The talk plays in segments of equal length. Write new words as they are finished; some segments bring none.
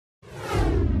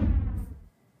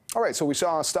All right, so we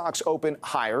saw stocks open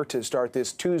higher to start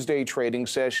this Tuesday trading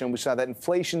session. We saw that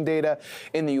inflation data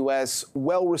in the U.S.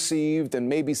 well received and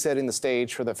maybe setting the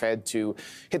stage for the Fed to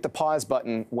hit the pause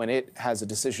button when it has a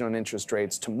decision on interest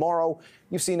rates tomorrow.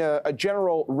 You've seen a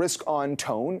general risk-on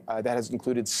tone that has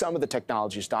included some of the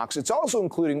technology stocks. It's also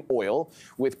including oil,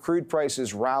 with crude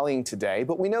prices rallying today.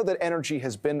 But we know that energy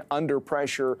has been under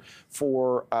pressure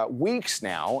for weeks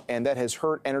now, and that has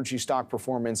hurt energy stock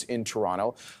performance in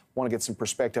Toronto. Want to get some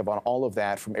perspective on all of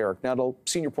that from Eric Nuttall,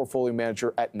 Senior Portfolio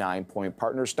Manager at Ninepoint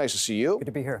Partners. Nice to see you. Good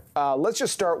to be here. Let's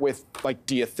just start with,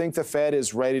 do you think the Fed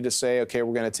is ready to say, okay,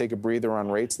 we're going to take a breather on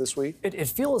rates this week? It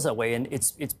feels that way, and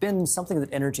it's been something that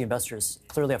energy investors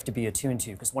clearly have to be attuned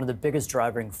to, because one of the biggest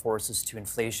driving forces to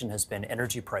inflation has been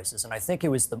energy prices. And I think it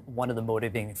was one of the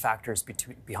motivating factors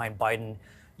behind Biden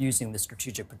using the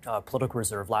strategic political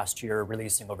reserve last year,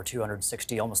 releasing over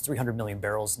 260, almost 300 million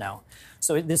barrels now.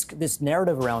 So this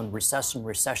narrative around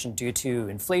recession due to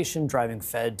inflation driving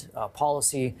Fed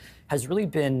policy has really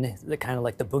been the kind of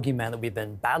like the boogeyman that we've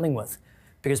been battling with.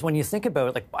 Because when you think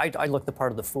about, I look the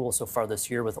part of the fool so far this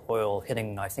year with oil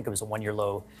hitting, I think it was a one-year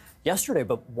low yesterday,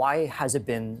 but why has it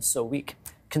been so weak?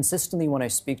 Consistently, when I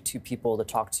speak to people that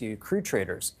talk to crude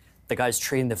traders, the guys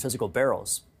trading the physical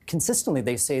barrels, consistently,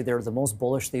 they say they're the most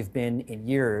bullish they've been in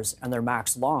years and they're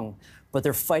max long, but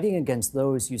they're fighting against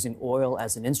those using oil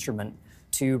as an instrument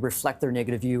to reflect their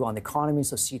negative view on the economy,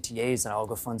 so CTAs and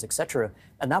algo funds, et cetera.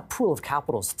 And that pool of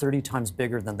capital is 30 times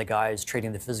bigger than the guys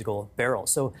trading the physical barrel.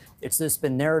 So it's this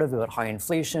been narrative about high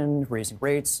inflation, raising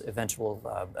rates,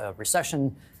 eventual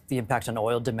recession, the impact on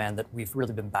oil demand that we've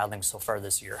really been battling so far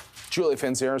this year. Julia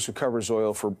Fanzaris, who covers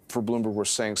oil for Bloomberg, was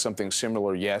saying something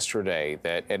similar yesterday,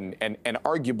 that and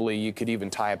arguably you could even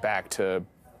tie it back to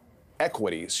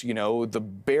equities. You know, the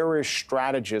bearish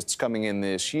strategists coming in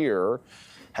this year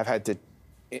have had to,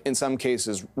 in some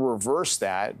cases, reverse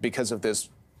that because of this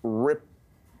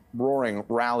rip-roaring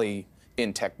rally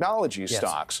in technology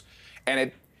stocks.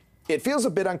 And it feels a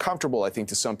bit uncomfortable, I think,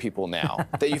 to some people now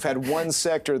that you've had one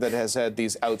sector that has had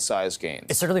these outsized gains.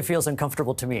 It certainly feels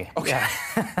uncomfortable to me. Okay.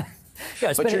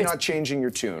 Yeah, but you're not changing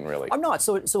your tune, really. I'm not.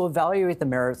 So evaluate the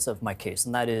merits of my case,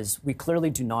 and that is we clearly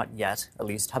do not yet, at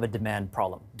least, have a demand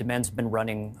problem. Demand's been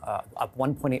running up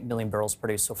 1.8 million barrels per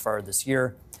day so far this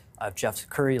year. Jeff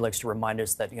Curry likes to remind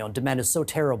us that demand is so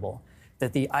terrible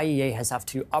that the IEA has have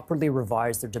to upwardly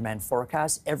revise their demand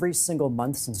forecast every single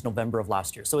month since November of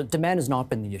last year. So demand has not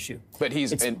been the issue. But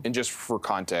and just for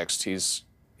context, his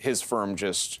firm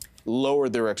just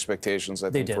lowered their expectations, I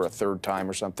think, for a third time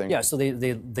or something. Yeah, so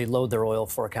they lowered their oil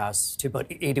forecasts to about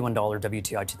 $81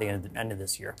 WTI to the end of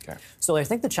this year. Okay. So I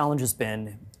think the challenge has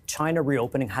been China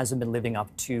reopening hasn't been living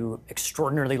up to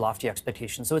extraordinarily lofty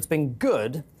expectations. So it's been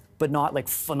good, but not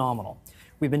phenomenal.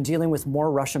 We've been dealing with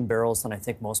more Russian barrels than I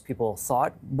think most people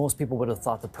thought. Most people would have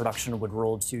thought the production would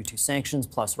roll due to sanctions,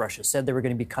 plus Russia said they were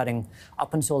going to be cutting.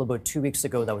 Up until about 2 weeks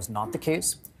ago, that was not the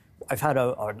case. I've had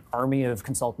an army of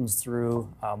consultants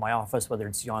through my office, whether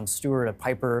it's Jan Stewart at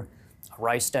Piper,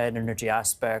 Rystad, Energy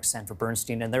Aspects, Sanford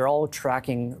Bernstein, and they're all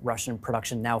tracking Russian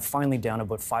production now finally down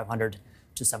about 500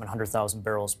 to 700,000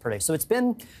 barrels per day. So it's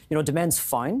been, demand's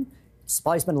fine.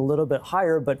 Supply's been a little bit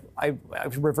higher, but I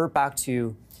revert back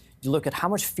to, you look at how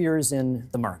much fear is in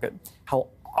the market, how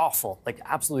awful,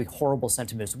 absolutely horrible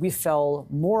sentiment is. We fell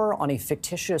more on a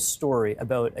fictitious story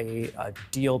about a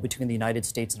deal between the United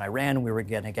States and Iran. We were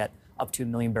going to get up to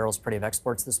 1 million barrels per day of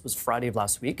exports. This was Friday of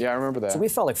last week. Yeah, I remember that. So we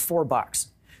fell $4.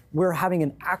 We're having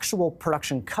an actual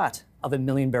production cut of 1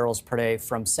 million barrels per day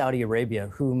from Saudi Arabia,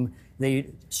 whom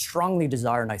they strongly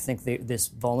desire, and I think this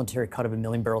voluntary cut of 1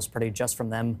 million barrels per day just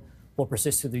from them will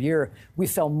persist through the year. We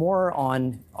fell more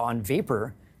on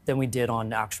vapor than we did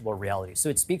on actual reality. So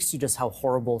it speaks to just how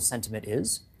horrible sentiment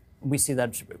is. We see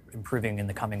that improving in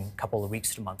the coming couple of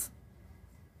weeks to month.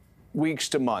 Weeks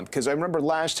to month, because I remember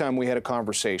last time we had a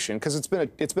conversation, because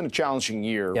it's been a challenging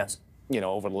year. Yes.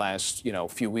 Over the last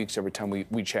few weeks, every time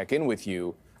we check in with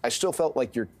you, I still felt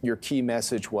like your key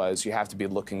message was you have to be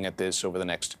looking at this over the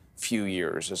next few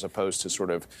years, as opposed to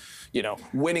sort of,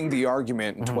 winning the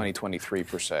argument in 2023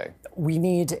 per se. We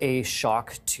need a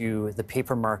shock to the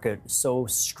paper market so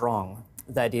strong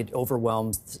that it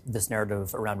overwhelms this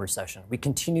narrative around recession. We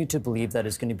continue to believe that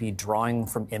it's going to be drawing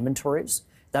from inventories.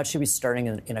 That should be starting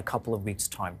in a couple of weeks'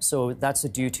 time. So that's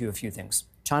due to a few things.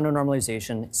 China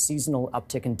normalization, seasonal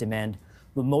uptick in demand,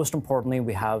 but most importantly,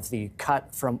 we have the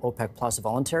cut from OPEC Plus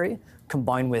voluntary,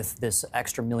 combined with this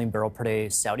extra 1 million barrel per day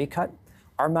Saudi cut.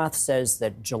 Our math says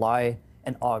that July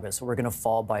and August, we're going to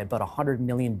fall by about 100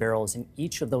 million barrels in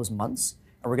each of those months,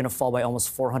 and we're going to fall by almost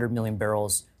 400 million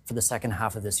barrels for for the second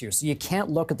half of this year. So you can't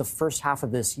look at the first half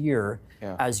of this year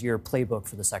as your playbook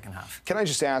for the second half. Can I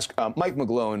just ask, Mike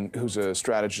McGlone, who's a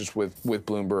strategist with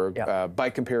Bloomberg, by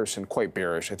comparison, quite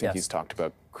bearish. I think he's talked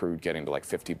about crude getting to like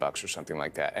 $50 or something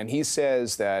like that. And he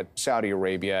says that Saudi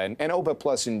Arabia and OPEC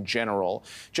Plus in general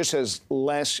just has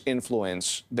less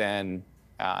influence than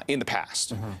in the past.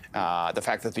 The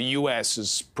fact that the U.S.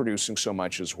 is producing so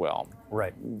much as well.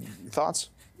 Right. Thoughts?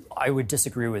 I would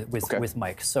disagree with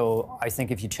Mike. So I think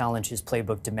if you challenge his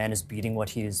playbook, demand is beating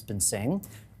what he's been saying.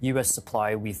 U.S.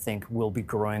 supply, we think, will be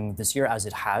growing this year, as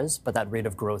it has, but that rate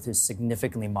of growth is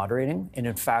significantly moderating. And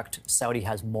in fact, Saudi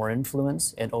has more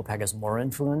influence and OPEC has more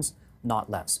influence, not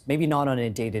less. Maybe not on a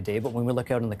day-to-day, but when we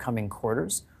look out in the coming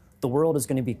quarters, the world is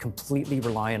going to be completely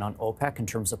reliant on OPEC in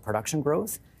terms of production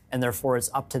growth. And therefore, it's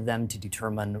up to them to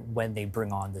determine when they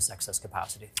bring on this excess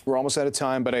capacity. We're almost out of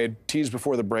time, but I had teased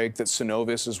before the break that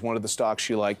Cenovus is one of the stocks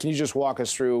you like. Can you just walk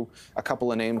us through a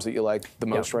couple of names that you like the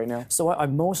most right now? So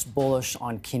I'm most bullish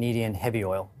on Canadian heavy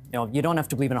oil. You don't have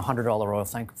to believe in $100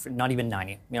 oil, not even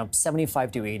 90.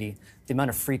 75 to 80. The amount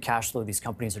of free cash flow these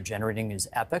companies are generating is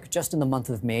epic. Just in the month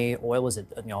of May, oil was at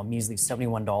a measly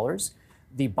 $71.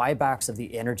 The buybacks of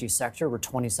the energy sector were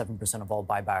 27% of all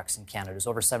buybacks in Canada. It's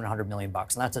over $700 million, and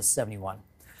that's at 71.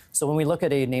 So when we look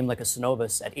at a name like a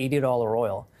Cenovus at $80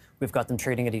 oil, we've got them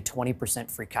trading at a 20%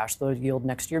 free cash flow yield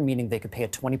next year, meaning they could pay a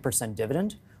 20%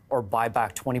 dividend or buy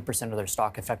back 20% of their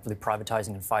stock, effectively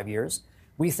privatizing in 5 years.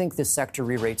 We think this sector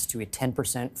re-rates to a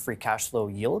 10% free cash flow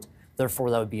yield.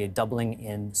 Therefore, that would be a doubling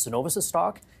in Cenovus'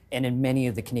 stock and in many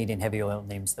of the Canadian heavy oil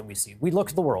names that we see. We look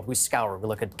at the world, we scour, we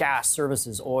look at gas,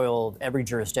 services, oil, every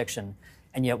jurisdiction.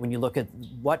 And yet when you look at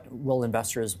what will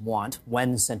investors want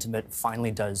when sentiment finally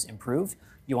does improve,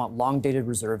 you want long-dated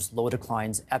reserves, low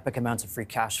declines, epic amounts of free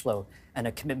cash flow, and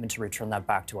a commitment to return that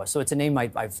back to us. So it's a name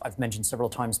I've mentioned several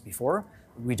times before.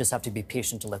 We just have to be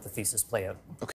patient to let the thesis play out. Okay.